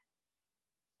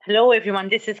Hello, everyone.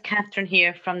 This is Catherine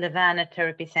here from the Vana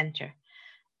Therapy Centre.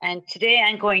 And today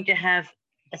I'm going to have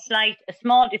a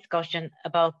small discussion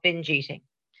about binge eating.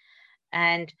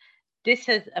 And this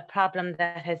is a problem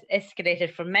that has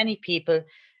escalated for many people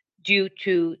due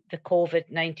to the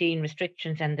COVID-19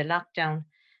 restrictions and the lockdown.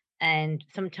 And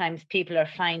sometimes people are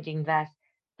finding that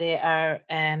they are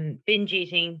binge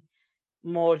eating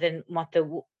more than what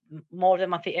the more than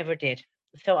what they ever did.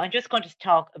 So I'm just going to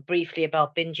talk briefly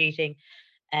about binge eating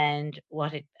and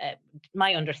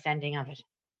my understanding of it.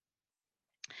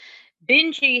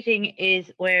 Binge eating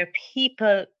is where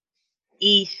people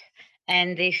eat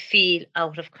and they feel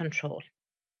out of control.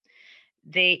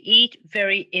 They eat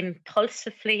very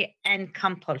impulsively and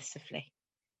compulsively.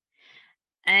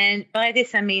 And by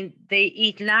this, I mean they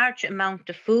eat large amount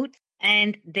of food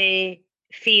and they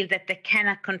feel that they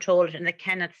cannot control it and they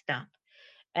cannot stop.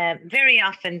 Very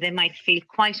often they might feel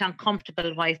quite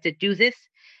uncomfortable while they do this.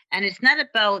 And it's not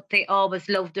about they always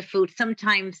love the food.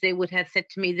 Sometimes they would have said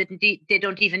to me that indeed they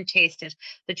don't even taste it.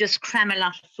 They just cram a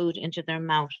lot of food into their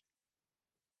mouth.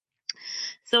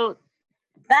 So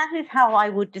that is how I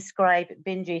would describe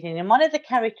binge eating. And one of the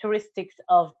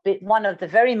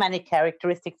very many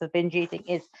characteristics of binge eating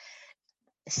is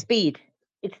speed.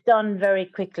 It's done very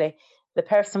quickly. The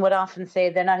person would often say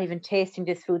they're not even tasting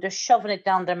this food. They're shoving it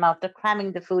down their mouth. They're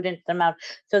cramming the food into their mouth.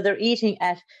 So they're eating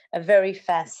at a very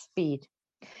fast speed.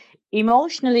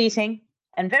 Emotional eating,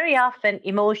 and very often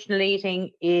emotional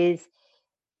eating is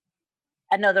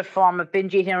another form of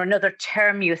binge eating or another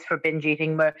term used for binge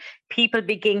eating where people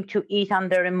begin to eat on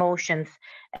their emotions.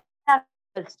 Not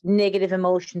negative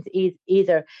emotions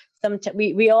either. Sometimes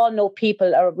we all know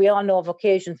people, or we all know of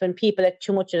occasions when people eat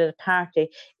too much at a party.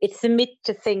 It's a myth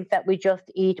to think that we just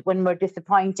eat when we're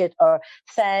disappointed or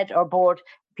sad or bored.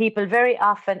 People very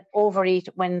often overeat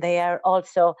when they are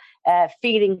also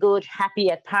feeling good,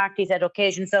 happy at parties, at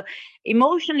occasions. So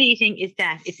emotional eating is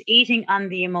that. It's eating on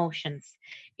the emotions,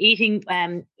 eating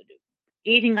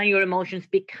eating on your emotions,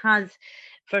 because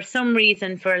for some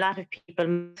reason, for a lot of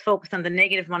people, focus on the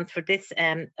negative ones for this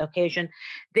occasion,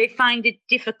 they find it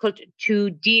difficult to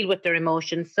deal with their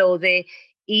emotions. So they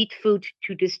eat food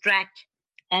to distract,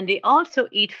 and they also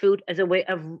eat food as a way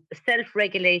of self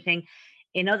regulating.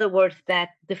 In other words,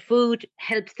 that the food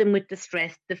helps them with the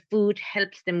stress, the food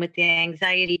helps them with the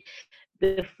anxiety,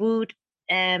 the food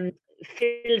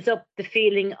fills up the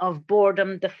feeling of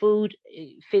boredom, the food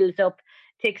fills up,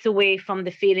 takes away from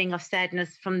the feeling of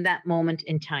sadness from that moment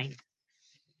in time.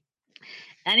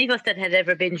 Any of us that had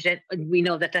ever binged it, we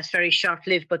know that that's very short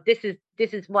lived, but this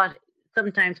is what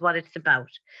sometimes what it's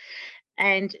about.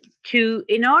 And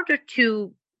in order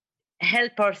to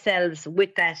help ourselves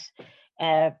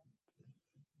uh,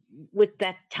 with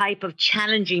that type of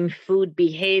challenging food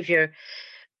behavior,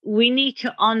 we need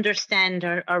to understand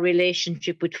our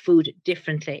relationship with food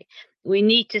differently. We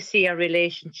need to see our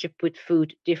relationship with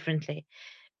food differently.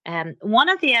 One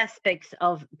of the aspects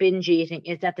of binge eating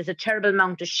is that there's a terrible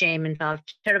amount of shame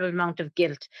involved, terrible amount of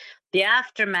guilt. The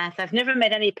aftermath, I've never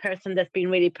met any person that's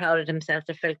been really proud of themselves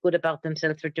or felt good about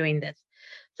themselves for doing this.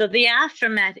 So the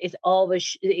aftermath is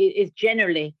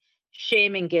generally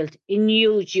shame and guilt in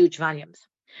huge, huge volumes.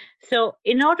 So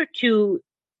in order to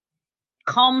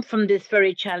come from this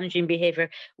very challenging behavior,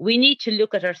 we need to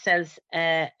look at ourselves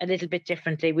a little bit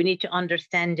differently. We need to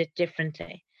understand it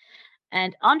differently.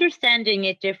 And understanding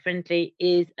it differently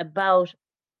is about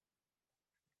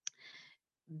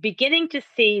beginning to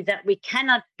see that we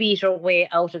cannot beat our way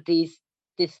out of this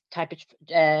type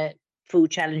of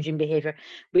food challenging behavior.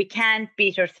 We can't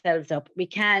beat ourselves up. We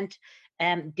can't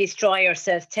destroy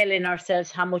ourselves, telling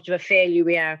ourselves how much of a failure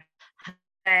we are,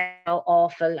 how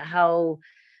awful, how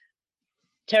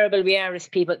terrible we are as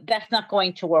people. That's not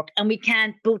going to work. And we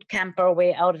can't boot camp our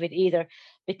way out of it either.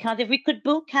 Because if we could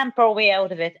boot camp our way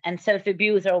out of it and self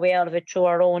abuse our way out of it through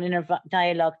our own inner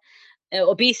dialogue,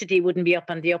 obesity wouldn't be up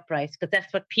on the uprise, because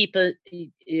that's what people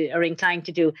are inclined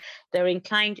to do. They're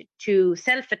inclined to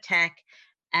self attack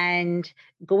and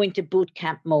go into boot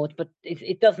camp mode, but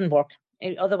it doesn't work.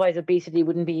 Otherwise, obesity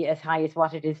wouldn't be as high as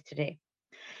what it is today.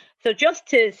 So just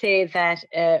to say that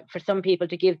for some people,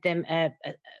 to give them a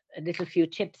little few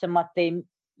tips on what they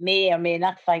may or may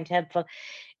not find helpful,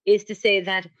 is to say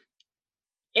that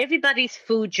everybody's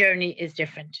food journey is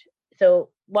different. So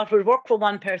what will work for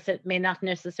one person may not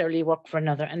necessarily work for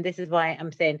another. And this is why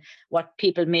I'm saying what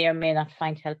people may or may not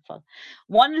find helpful.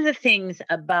 One of the things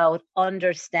about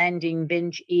understanding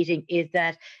binge eating is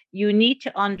that you need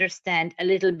to understand a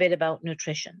little bit about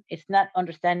nutrition. It's not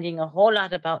understanding a whole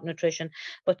lot about nutrition,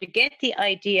 but to get the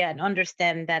idea and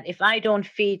understand that if I don't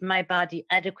feed my body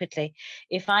adequately,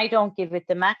 if I don't give it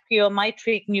the macro,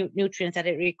 nutrients that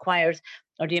it requires,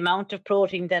 or the amount of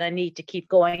protein that I need to keep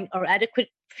going, or adequate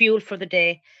fuel for the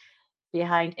day,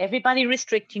 behind everybody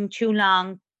restricting too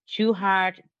long, too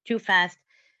hard, too fast,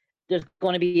 there's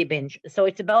going to be a binge. So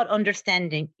it's about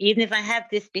understanding, even if I have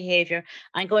this behavior,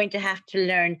 I'm going to have to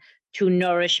learn to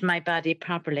nourish my body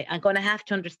properly. I'm going to have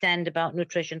to understand about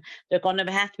nutrition. There's going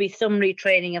to have to be some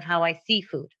retraining of how I see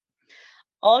food.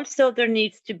 Also, there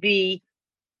needs to be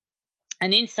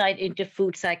an insight into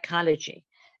food psychology,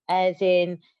 as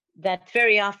in that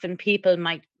very often people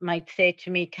might say to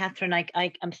me, Catherine,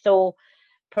 I'm so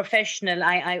professional.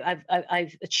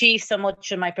 I've achieved so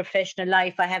much in my professional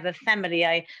life. I have a family.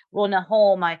 I run a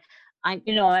home. I'm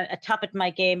at top of my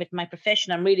game at my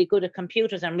profession. I'm really good at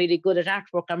computers. I'm really good at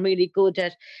artwork. I'm really good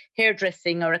at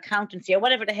hairdressing or accountancy or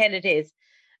whatever the hell it is.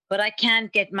 But I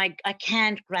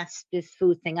can't grasp this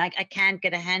food thing. I can't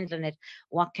get a handle on it.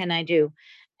 What can I do?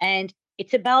 And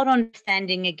it's about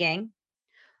understanding again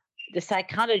the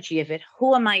psychology of it.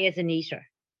 Who am I as an eater?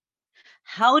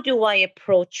 How do I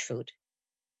approach food?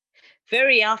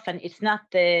 Very often, it's not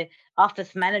the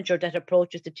office manager that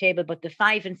approaches the table, but the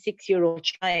 5 and 6-year-old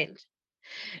child.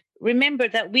 Remember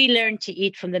that we learn to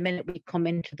eat from the minute we come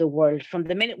into the world. From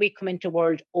the minute we come into the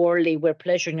world orally, we're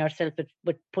pleasuring ourselves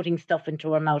with putting stuff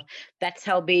into our mouth. That's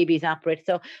how babies operate.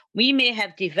 So we may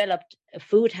have developed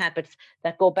food habits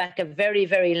that go back a very,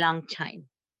 very long time.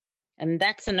 And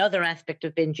that's another aspect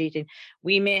of binge eating.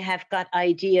 We may have got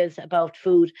ideas about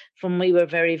food from we were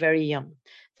very, very young.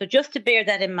 So just to bear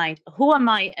that in mind, who am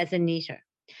I as an eater?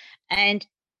 And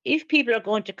if people are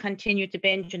going to continue to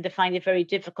binge and they find it very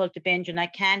difficult to binge, and I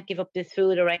can't give up this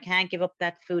food or I can't give up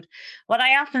that food, what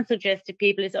I often suggest to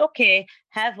people is, okay,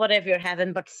 have whatever you're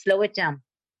having, but slow it down.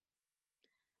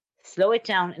 Slow it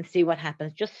down and see what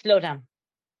happens. Just slow down.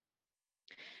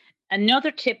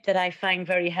 Another tip that I find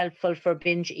very helpful for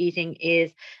binge eating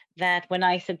is that when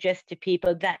I suggest to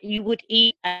people that you would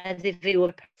eat as if you were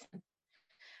a person.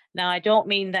 Now, I don't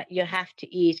mean that you have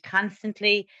to eat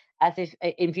constantly as if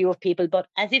in view of people, but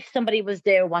as if somebody was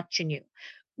there watching you.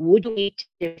 Would you eat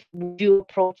different? Would you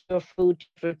approach your food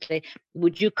differently?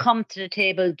 Would you come to the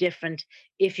table different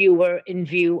if you were in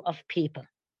view of people?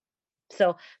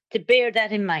 So to bear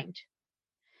that in mind.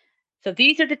 So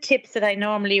these are the tips that I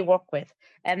normally work with.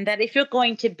 And that if you're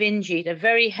going to binge eat, a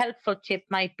very helpful tip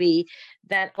might be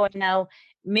that I now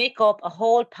make up a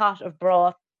whole pot of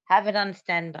broth, have it on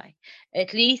standby.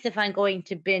 At least if I'm going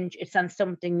to binge, it's on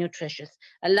something nutritious.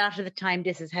 A lot of the time,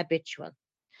 this is habitual.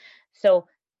 So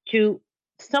to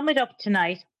sum it up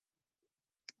tonight,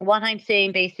 what I'm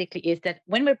saying basically is that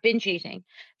when we're binge eating,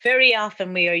 very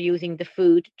often we are using the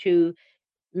food to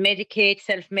medicate,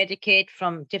 self-medicate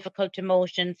from difficult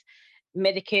emotions,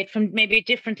 medicate from maybe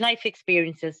different life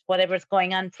experiences, whatever's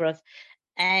going on for us.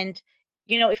 And,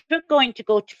 if you're going to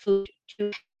go to food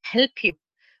to help you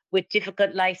with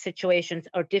difficult life situations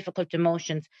or difficult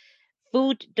emotions,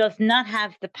 food does not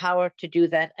have the power to do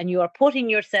that. And you are putting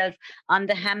yourself on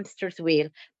the hamster's wheel.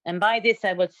 And by this,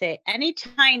 I would say, any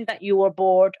time that you are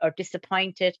bored or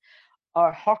disappointed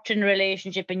or hurt in a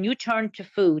relationship and you turn to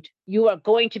food, you are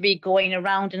going to be going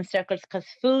around in circles, because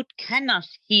food cannot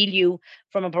heal you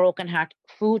from a broken heart.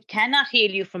 Food cannot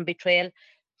heal you from betrayal.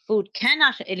 Food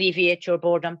cannot alleviate your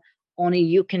boredom. Only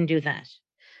you can do that.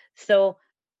 So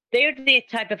they're the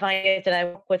type of ideas that I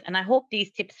work with, and I hope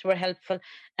these tips were helpful.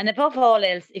 And above all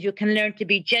else, if you can learn to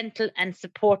be gentle and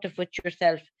supportive with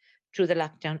yourself through the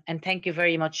lockdown. And thank you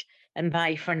very much, and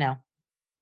bye for now.